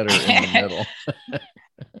different letter in the middle?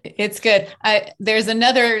 It's good. There's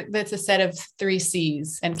another that's a set of 3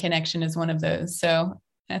 C's, and connection is one of those. So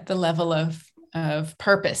at the level of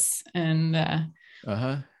purpose and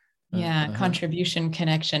contribution,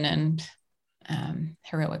 connection, and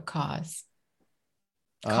heroic cause.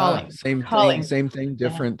 Calling. Same thing,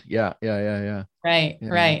 different. Yeah.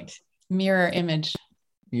 Right. Mirror image.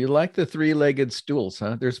 You like the 3-legged stools,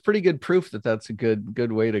 huh? There's pretty good proof that that's a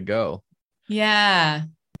good way to go. Yeah.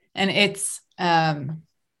 And it's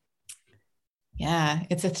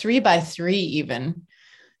it's a 3x3 even.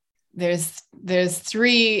 There's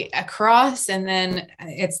 3 across, and then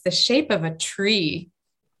it's the shape of a tree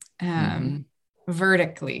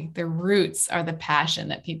vertically. The roots are the passion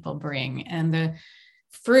that people bring, and the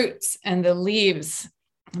fruits and the leaves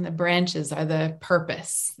and the branches are the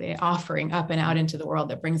purpose, the offering up and out into the world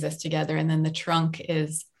that brings us together. And then the trunk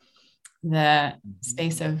is the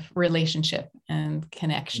space of relationship and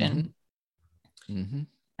connection. And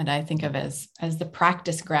I think of as the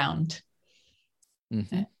practice ground,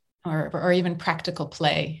 or even practical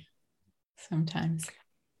play sometimes.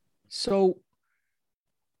 So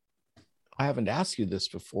I haven't asked you this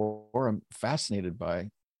before. I'm fascinated by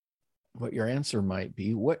what your answer might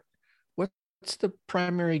be. What's the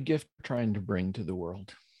primary gift you're trying to bring to the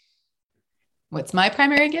world? What's my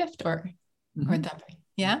primary gift, or that?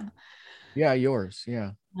 Yeah, yours.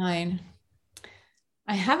 Yeah, mine.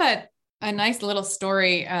 I have a nice little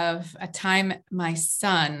story of a time my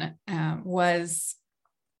son was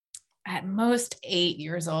at most 8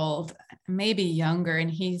 years old, maybe younger,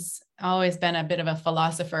 and he's always been a bit of a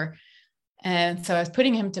philosopher. And so I was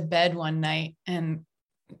putting him to bed one night, and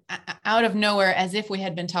out of nowhere, as if we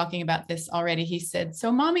had been talking about this already, he said,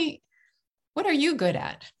 "So mommy, what are you good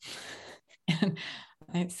at?" And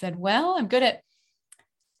I said, "Well, I'm good at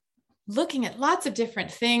looking at lots of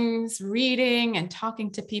different things, reading and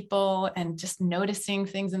talking to people and just noticing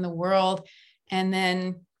things in the world. And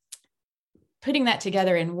then putting that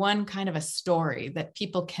together in one kind of a story that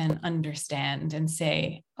people can understand and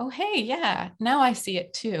say, oh, hey, yeah, now I see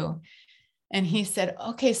it too. And he said,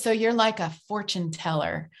 okay, so you're like a fortune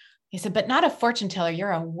teller. He said, but not a fortune teller,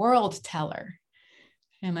 you're a world teller.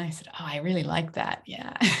 And I said, oh, I really like that.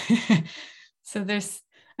 Yeah. So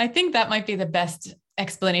I think that might be the best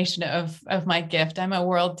explanation of my gift. I'm a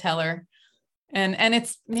world teller. And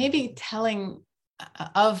it's maybe telling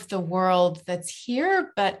of the world that's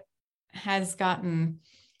here, but has gotten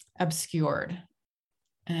obscured.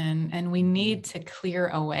 And we need to clear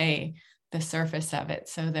away the surface of it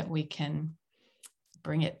so that we can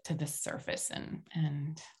bring it to the surface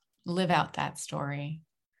and live out that story.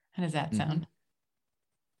 How does that sound?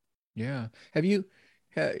 Yeah. Do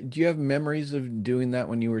you have memories of doing that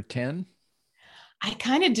when you were 10? I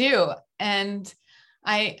kind of do. And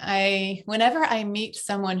I whenever I meet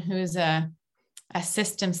someone who's a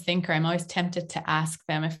systems thinker, I'm always tempted to ask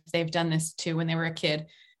them if they've done this too when they were a kid.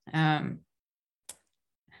 At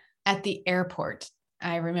the airport,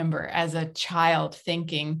 I remember as a child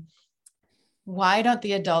thinking, why don't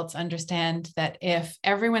the adults understand that if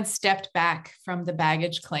everyone stepped back from the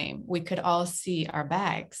baggage claim, we could all see our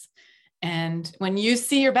bags? And when you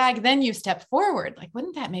see your bag, then you step forward. Like,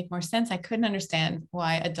 wouldn't that make more sense? I couldn't understand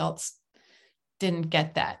why adults didn't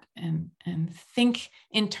get that and think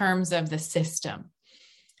in terms of the system.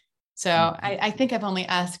 So I think I've only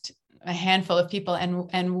asked a handful of people,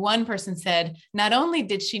 and one person said, not only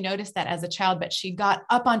did she notice that as a child, but she got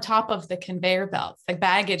up on top of the conveyor belt, the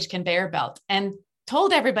baggage conveyor belt, and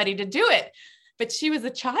told everybody to do it. But she was a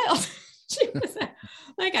child. She was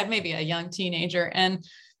like maybe a young teenager, and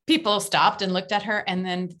people stopped and looked at her, and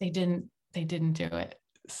then they didn't do it.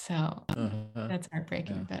 So that's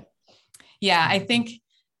heartbreaking. Yeah. But yeah, I think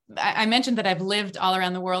I mentioned that I've lived all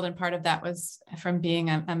around the world, and part of that was from being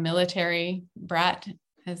a military brat,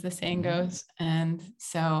 as the saying goes. And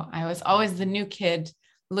so I was always the new kid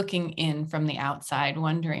looking in from the outside,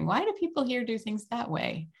 wondering, why do people here do things that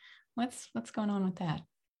way? What's going on with that?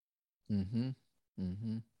 Mm-hmm.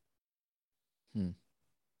 Mm-hmm. Hmm.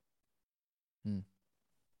 Hmm.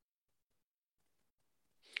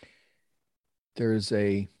 There's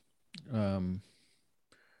a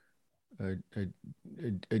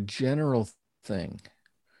general thing,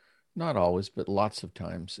 not always, but lots of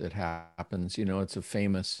times it happens. It's a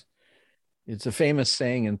famous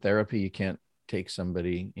saying in therapy: you can't take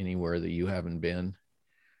somebody anywhere that you haven't been.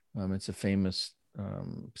 It's a famous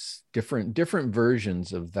different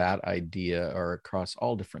versions of that idea are across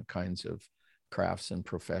all different kinds of crafts and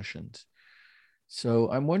professions. So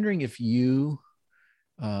I'm wondering if you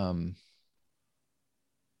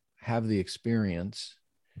have the experience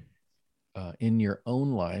in your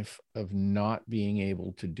own life of not being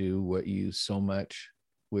able to do what you so much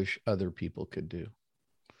wish other people could do.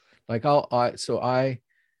 Like I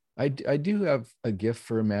do have a gift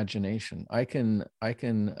for imagination. I can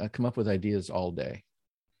come up with ideas all day.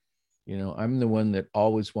 I'm the one that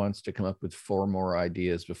always wants to come up with 4 more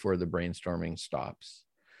ideas before the brainstorming stops.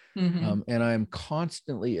 Mm-hmm. And I'm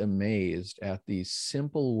constantly amazed at these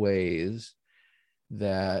simple ways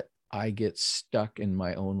that I get stuck in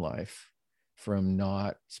my own life from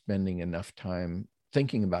not spending enough time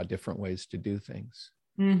thinking about different ways to do things.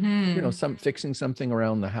 Mm-hmm. Fixing something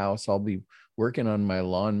around the house. I'll be working on my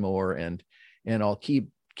lawnmower and I'll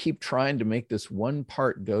keep trying to make this one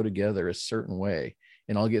part go together a certain way.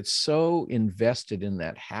 And I'll get so invested in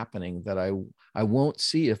that happening that I won't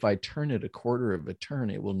see if I turn it a quarter of a turn,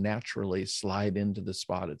 it will naturally slide into the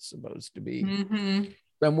spot it's supposed to be. Mm-hmm.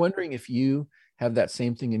 So I'm wondering if you have that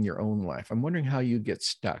same thing in your own life. I'm wondering how you get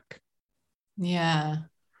stuck. Yeah.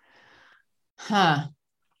 Huh.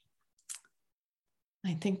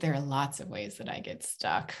 I think there are lots of ways that I get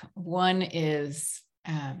stuck. One is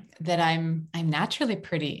that I'm naturally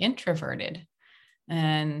pretty introverted.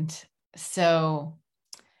 And so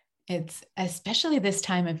it's especially this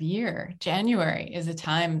time of year, January is a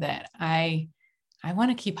time that I want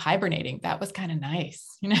to keep hibernating. That was kind of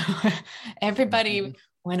nice. Everybody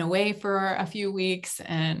went away for a few weeks,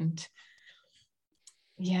 and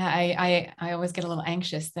yeah, I always get a little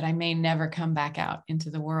anxious that I may never come back out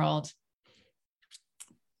into the world.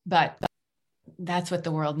 But that's what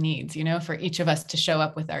the world needs, for each of us to show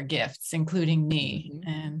up with our gifts, including me. Mm-hmm.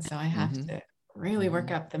 And so I have to really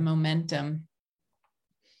work up the momentum.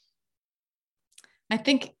 I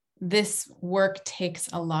think this work takes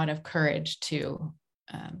a lot of courage too,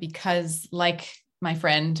 because like my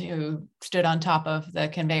friend who stood on top of the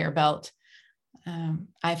conveyor belt,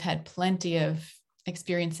 I've had plenty of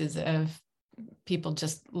experiences of people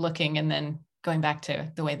just looking and then going back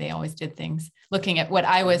to the way they always did things, looking at what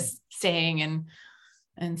I was saying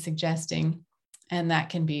and suggesting. And that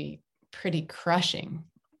can be pretty crushing,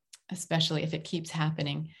 especially if it keeps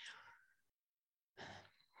happening.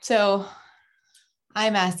 So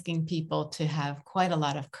I'm asking people to have quite a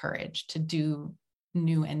lot of courage to do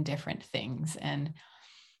new and different things. And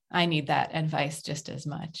I need that advice just as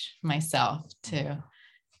much myself, to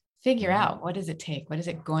figure out, what does it take? What is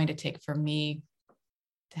it going to take for me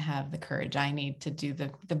to have the courage I need to do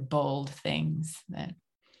the bold things that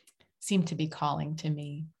seem to be calling to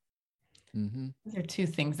me? Mm-hmm. Those are two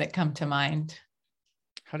things that come to mind.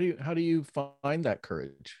 How do you find that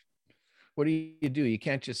courage? What do? You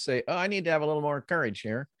can't just say, "Oh, I need to have a little more courage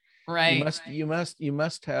here." Right. You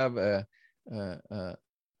must have a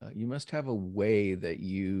way that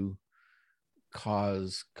you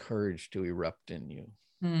cause courage to erupt in you.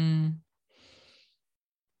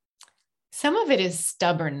 Some of it is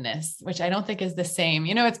stubbornness, which I don't think is the same.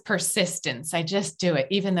 It's persistence. I just do it,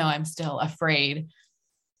 even though I'm still afraid.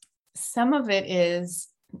 Some of it is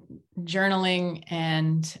journaling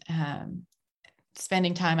and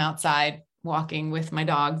spending time outside, walking with my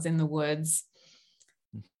dogs in the woods.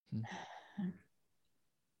 Mm-hmm.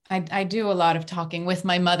 I do a lot of talking with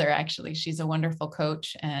my mother, actually. She's a wonderful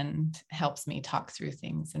coach and helps me talk through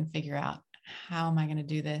things and figure out, how am I going to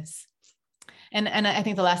do this? And I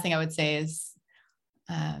think the last thing I would say is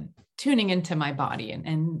tuning into my body,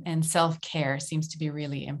 and self-care seems to be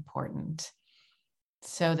really important,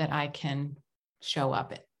 so that I can show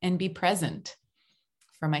up and be present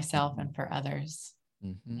for myself and for others.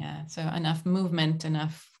 Mm-hmm. Yeah. So enough movement,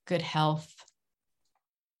 enough good health.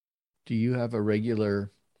 Do you have a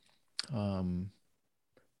regular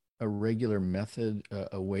method,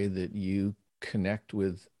 a way that you connect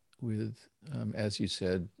with as you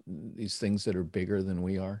said, these things that are bigger than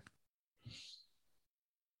we are?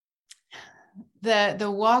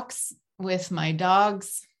 The walks with my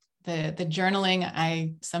dogs, the journaling,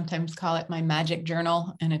 I sometimes call it my magic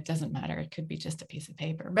journal, and it doesn't matter. It could be just a piece of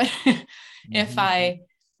paper, but if I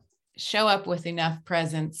show up with enough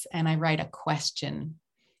presence and I write a question,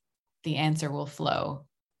 the answer will flow.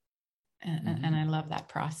 And I love that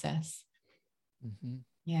process. Mm-hmm.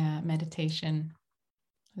 Yeah. Meditation,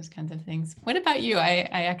 those kinds of things. What about you? I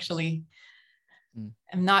actually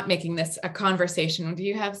am not making this a conversation. Do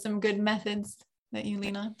you have some good methods that you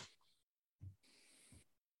lean on?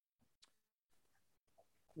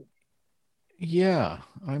 Yeah,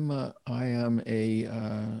 I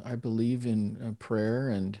believe in prayer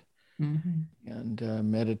and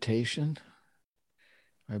meditation.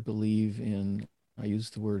 I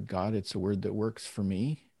use the word God. It's a word that works for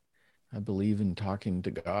me. I believe in talking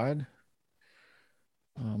to God.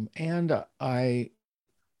 And I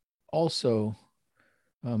also,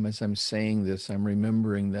 as I'm saying this, I'm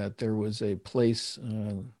remembering that there was a place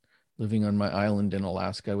living on my island in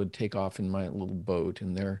Alaska. I would take off in my little boat,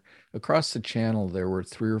 and there across the channel, there were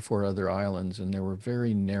 3 or 4 other islands, and there were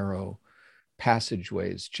very narrow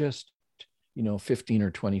passageways, just, 15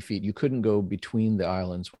 or 20 feet. You couldn't go between the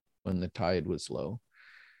islands when the tide was low.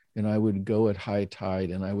 And I would go at high tide,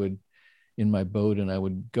 and I would, in my boat, and I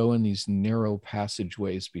would go in these narrow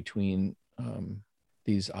passageways between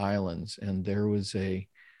these islands. And there was a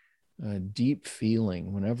deep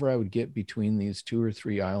feeling. Whenever I would get between these 2 or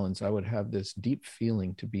 3 islands, I would have this deep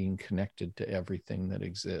feeling to being connected to everything that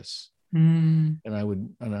exists. And I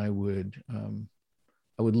would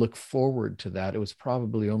look forward to that. It was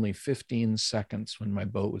probably only 15 seconds when my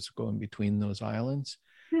boat was going between those islands.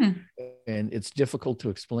 And it's difficult to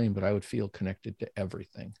explain, but I would feel connected to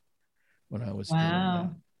everything when I was doing that.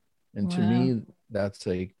 And to me, that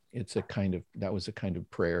was a kind of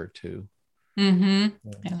prayer too. I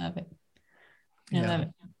love it. I love it.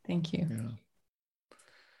 Thank you. Yeah.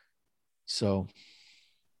 So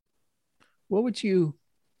what would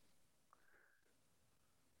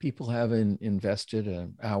people have invested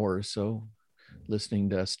an hour or so listening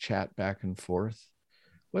to us chat back and forth?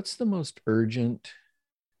 What's the most urgent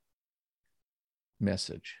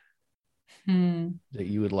message that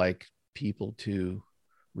you would like people to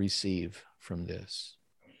receive from this?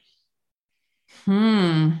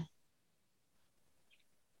 I'm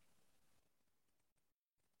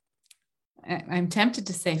tempted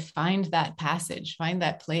to say, find that passage, find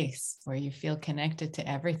that place where you feel connected to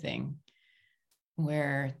everything,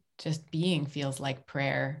 where just being feels like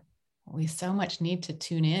prayer. We so much need to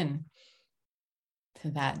tune in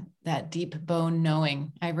to that deep bone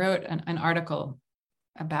knowing. I wrote an article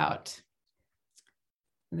about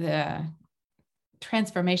the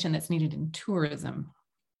transformation that's needed in tourism.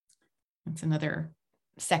 It's another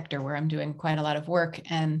sector where I'm doing quite a lot of work.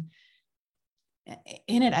 And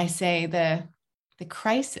in it, I say the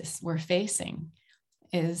crisis we're facing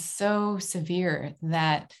is so severe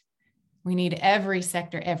that We need every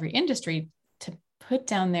sector, every industry to put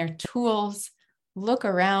down their tools, look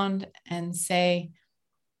around and say,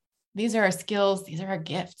 these are our skills, these are our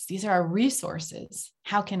gifts, these are our resources.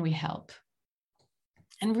 How can we help?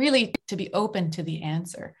 And really to be open to the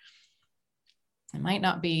answer. It might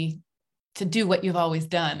not be to do what you've always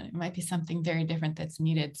done. It might be something very different that's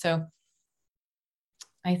needed. So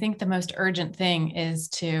I think the most urgent thing is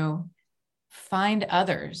to find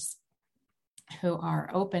others who are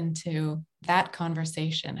open to that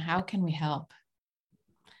conversation. How can we help?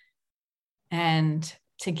 And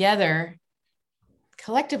together,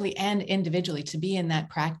 collectively and individually, to be in that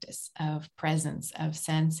practice of presence, of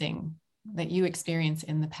sensing that you experience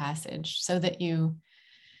in the passage, so that you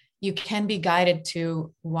can be guided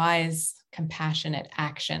to wise, compassionate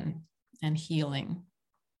action and healing.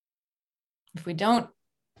 If we don't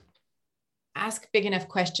ask big enough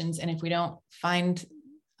questions, and if we don't find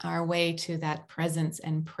our way to that presence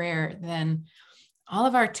and prayer, then all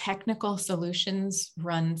of our technical solutions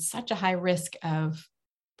run such a high risk of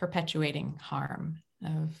perpetuating harm,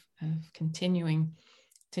 of continuing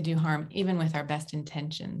to do harm, even with our best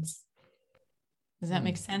intentions. Does that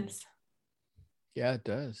make sense? Yeah, it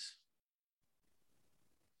does.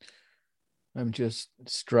 I'm just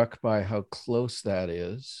struck by how close that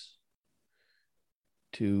is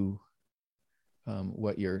to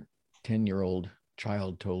what your 10-year-old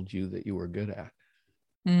child told you that you were good at.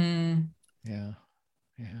 Yeah.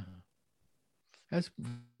 That's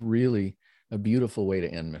really a beautiful way to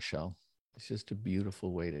end, Michelle. It's just a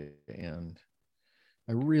beautiful way to end.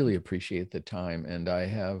 I really appreciate the time, and I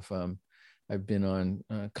have I've been on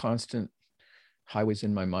constant highways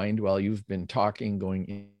in my mind while you've been talking,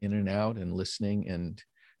 going in and out and listening and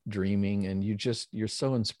dreaming, and you're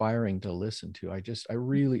so inspiring to listen to. I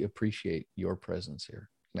really appreciate your presence here.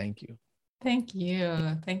 Thank you. Thank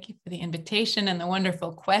you. Thank you for the invitation and the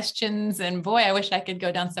wonderful questions. And boy, I wish I could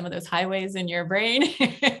go down some of those highways in your brain.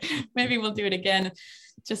 Maybe we'll do it again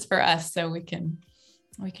just for us, so we can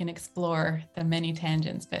explore the many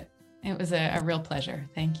tangents. But it was a real pleasure.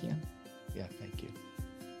 Thank you. Yeah, thank you.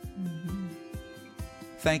 Mm-hmm.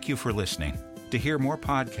 Thank you for listening. To hear more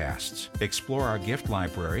podcasts, explore our gift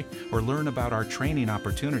library, or learn about our training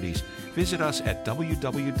opportunities, visit us at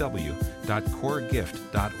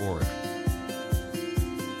www.coregift.org.